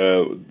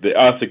there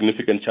are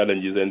significant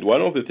challenges, and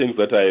one of the things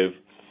that I've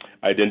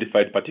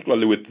identified,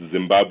 particularly with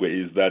Zimbabwe,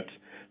 is that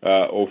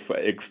of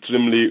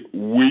extremely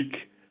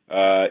weak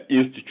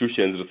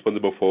institutions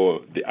responsible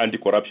for the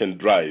anti-corruption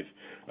drive.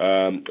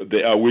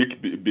 They are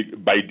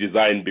weak by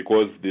design,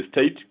 because the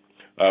state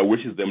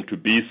wishes them to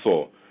be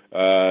so,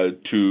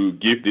 to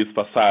give this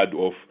facade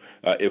of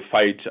a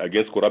fight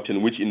against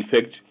corruption, which in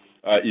fact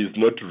is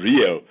not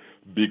real,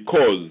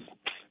 because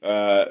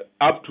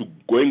up to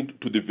going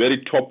to the very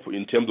top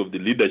in terms of the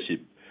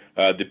leadership,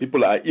 the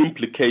people are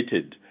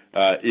implicated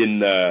in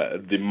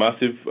the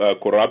massive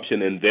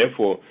corruption, and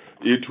therefore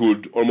it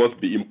would almost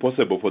be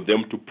impossible for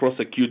them to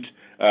prosecute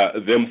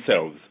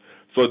themselves.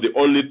 So the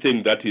only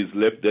thing that is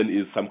left then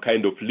is some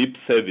kind of lip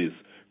service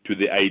to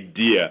the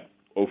idea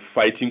of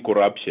fighting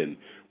corruption,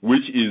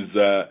 which is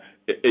a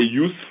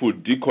useful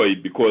decoy,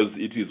 because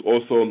it is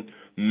also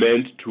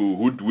meant to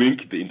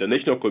hoodwink the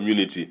international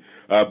community.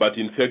 But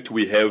in fact,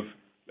 we have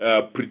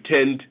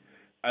pretend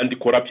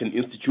anti-corruption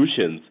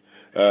institutions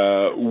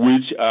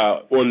which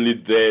are only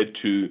there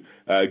to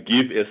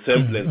give a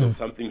semblance of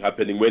something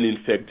happening, when in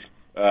fact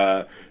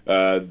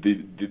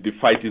the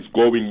fight is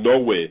going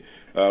nowhere.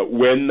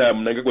 When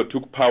Mnangagwa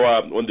took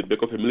power on the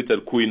back of a military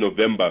coup in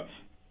November,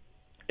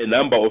 a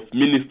number of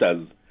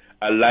ministers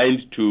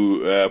aligned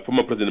to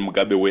former President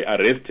Mugabe were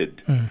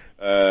arrested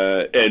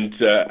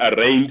and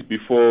arraigned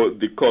before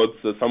the courts.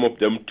 Some of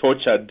them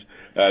tortured,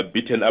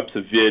 beaten up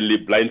severely,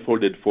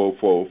 blindfolded for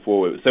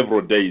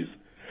several days.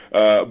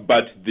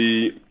 But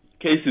the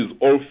cases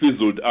all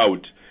fizzled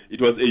out it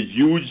was a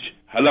huge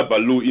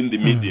hullabaloo in the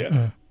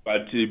media.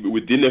 But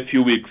within a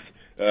few weeks,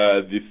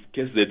 this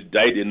case that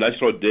died a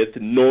natural death,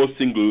 no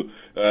single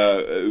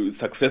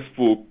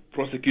successful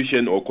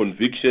prosecution or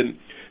conviction.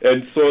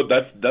 And so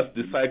that's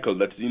the cycle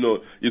that,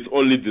 it's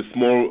only the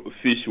small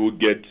fish who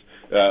get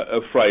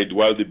fried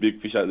while the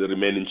big fish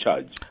remain in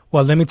charge.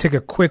 Well, let me take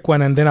a quick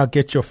one and then I'll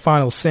get your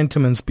final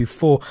sentiments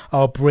before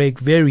our break.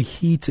 Very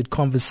heated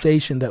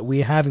conversation that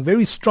we're having.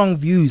 Very strong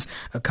views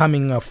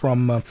coming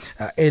from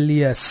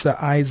Elias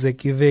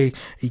Isaac.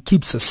 He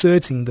keeps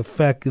asserting the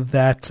fact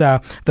that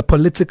the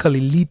political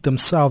elite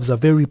themselves are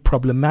very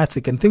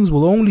problematic and things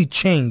will only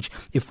change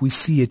if we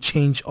see a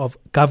change of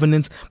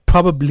governance,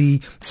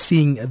 probably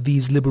seeing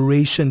these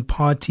liberation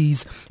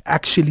parties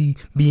actually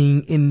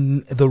being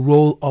in the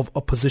role of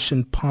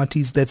opposition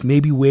parties. That's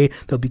maybe where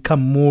they'll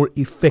become more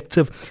effective.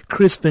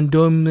 Chris Van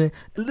Dom, a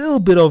little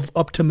bit of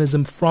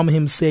optimism from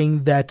him,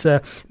 saying that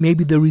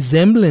maybe the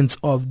resemblance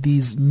of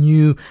these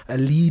new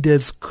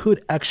leaders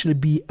could actually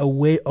be a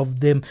way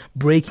of them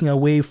breaking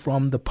away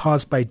from the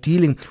past by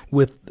dealing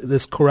with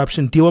this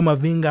corruption. Dewa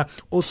Mavhinga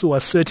also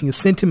asserting a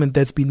sentiment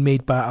that's been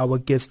made by our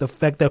guests, the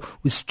fact that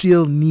we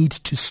still need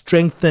to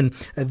strengthen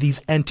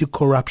these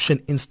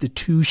anti-corruption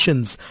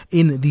institutions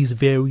in these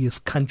various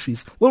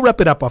countries. We'll wrap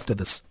it up after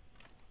this.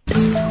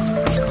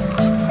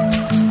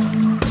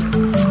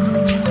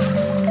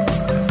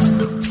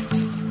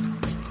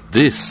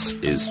 This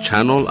is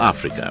Channel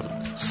Africa,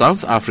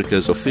 South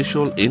Africa's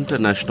official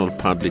international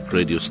public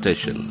radio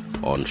station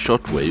on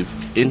shortwave,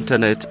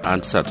 internet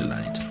and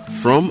satellite.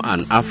 From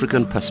an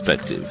African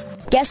perspective.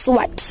 Guess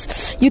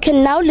what? You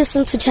can now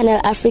listen to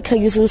Channel Africa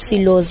using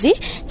Silozi,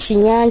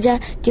 Chinyanja,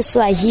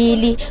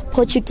 Kiswahili,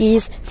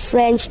 Portuguese,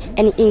 French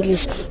and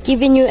English,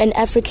 giving you an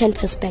African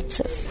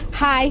perspective.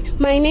 Hi,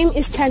 my name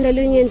is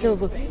Thandolunye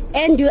Nzovo,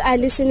 and you are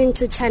listening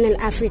to Channel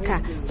Africa.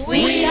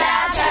 We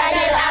love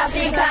Channel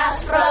Africa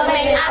from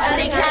an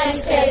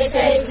African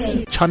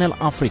perspective. Channel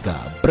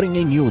Africa,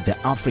 bringing you the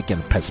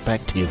African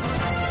perspective.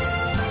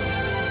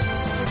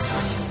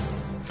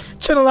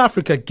 Channel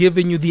Africa,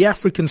 giving you the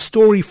African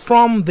story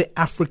from the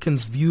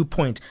African's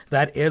viewpoint.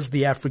 That is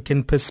the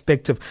African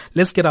perspective.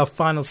 Let's get our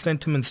final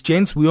sentiments,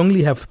 gents. We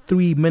only have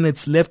 3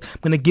 minutes left. I'm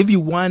going to give you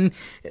 1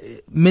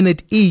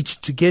 minute each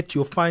to get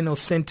your final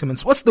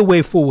sentiments. What's the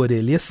way forward,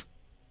 Elias?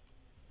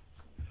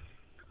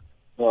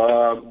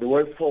 The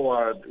way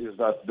forward is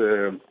that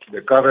the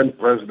current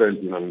president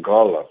in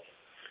Angola,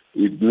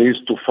 it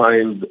needs to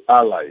find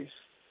allies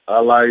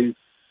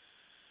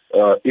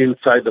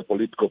inside the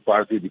political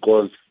party,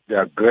 because there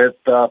are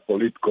greater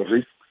political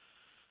risks,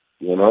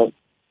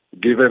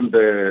 given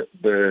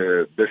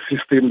the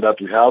system that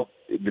we have,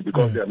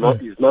 because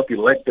he's not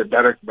elected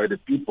direct by the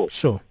people.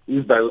 Sure.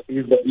 He's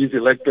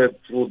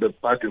elected through the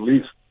party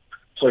list.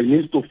 So he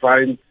needs to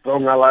find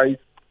strong allies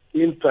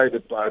inside the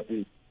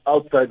party,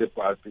 outside the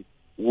party,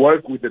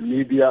 work with the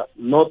media,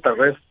 not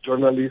arrest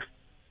journalists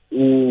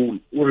who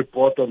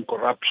report on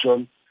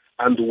corruption,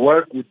 and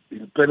work with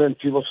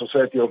independent civil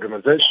society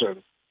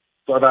organizations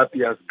so that he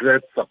has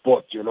great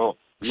support, not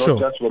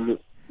just from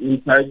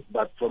inside,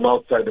 but from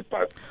outside the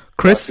party.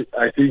 Chris?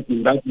 I think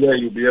in that way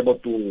you'll be able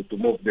to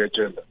move the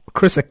agenda.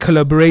 Chris, a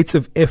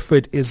collaborative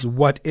effort is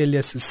what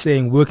Elias is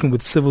saying, working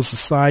with civil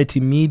society,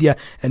 media,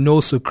 and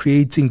also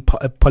creating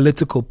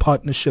political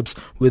partnerships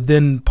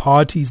within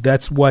parties.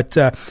 That's what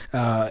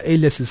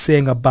Elias is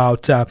saying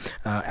about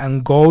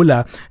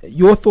Angola.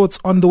 Your thoughts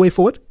on the way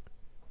forward?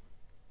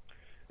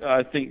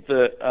 I think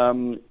that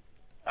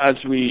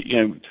as we,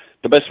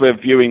 the best way of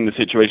viewing the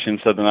situation in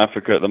Southern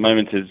Africa at the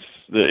moment is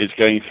that it's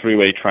going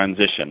through a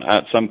transition.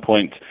 At some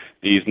point,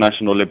 these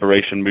national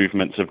liberation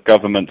movements of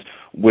government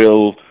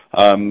will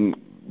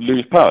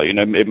lose power.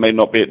 It may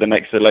not be at the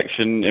next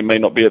election, it may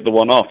not be at the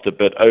one after,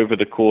 but over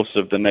the course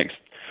of the next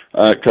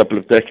couple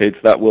of decades,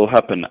 that will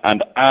happen.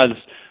 And as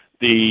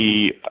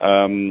the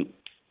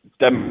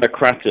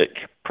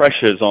democratic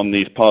pressures on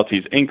these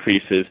parties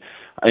increases,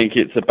 I think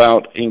it's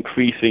about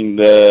increasing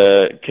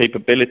the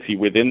capability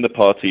within the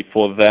party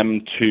for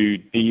them to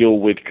deal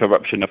with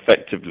corruption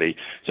effectively.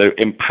 So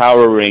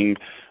empowering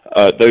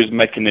those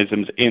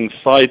mechanisms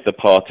inside the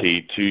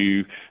party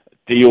to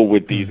deal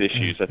with these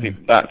issues. I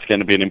think that's going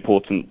to be an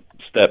important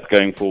step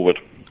going forward.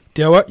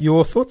 Dewa,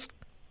 your thoughts?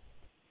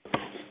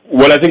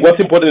 Well, I think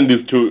what's important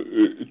is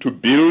to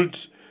build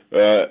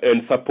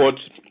and support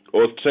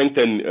or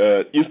strengthen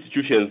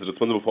institutions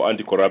responsible for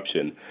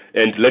anti-corruption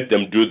and let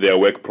them do their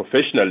work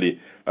professionally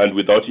and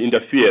without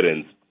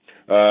interference.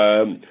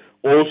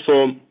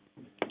 Also,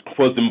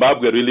 for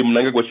Zimbabwe, really,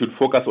 Mnangagwa should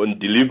focus on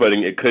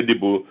delivering a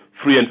credible,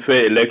 free and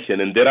fair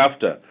election, and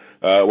thereafter,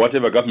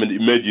 whatever government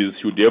emerges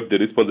should have the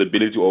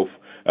responsibility of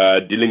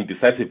dealing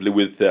decisively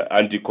with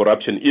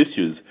anti-corruption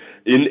issues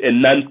in a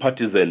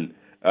non-partisan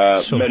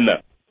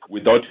manner,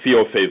 without fear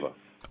or favor.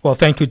 Well,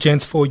 thank you,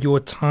 gents, for your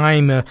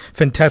time.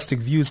 Fantastic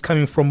views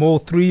coming from all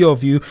three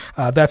of you.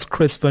 That's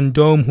Chris Van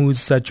Dom,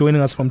 who's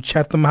joining us from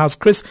Chatham House.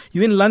 Chris,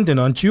 you're in London,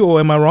 aren't you, or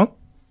am I wrong?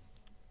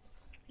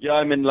 Yeah,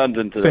 I'm in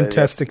London today.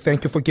 Fantastic. Yeah.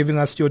 Thank you for giving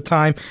us your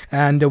time.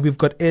 And we've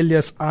got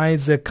Elias,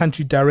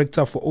 Country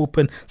Director for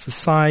Open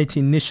Society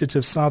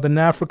Initiative Southern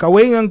Africa.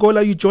 Where in Angola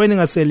are you joining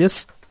us,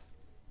 Elias?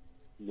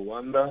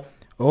 Luanda.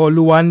 Oh,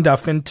 Luanda.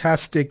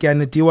 Fantastic.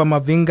 And Dewa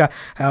Mavhinga,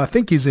 I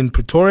think he's in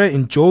Pretoria,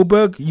 in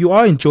Joburg. You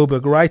are in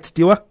Joburg, right,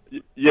 Dewa?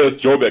 Yes,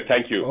 Joburg.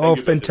 Thank you. Oh,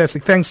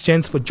 fantastic. Thanks,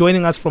 gents, for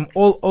joining us from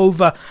all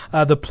over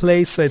the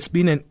place. It's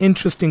been an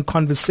interesting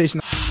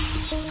conversation.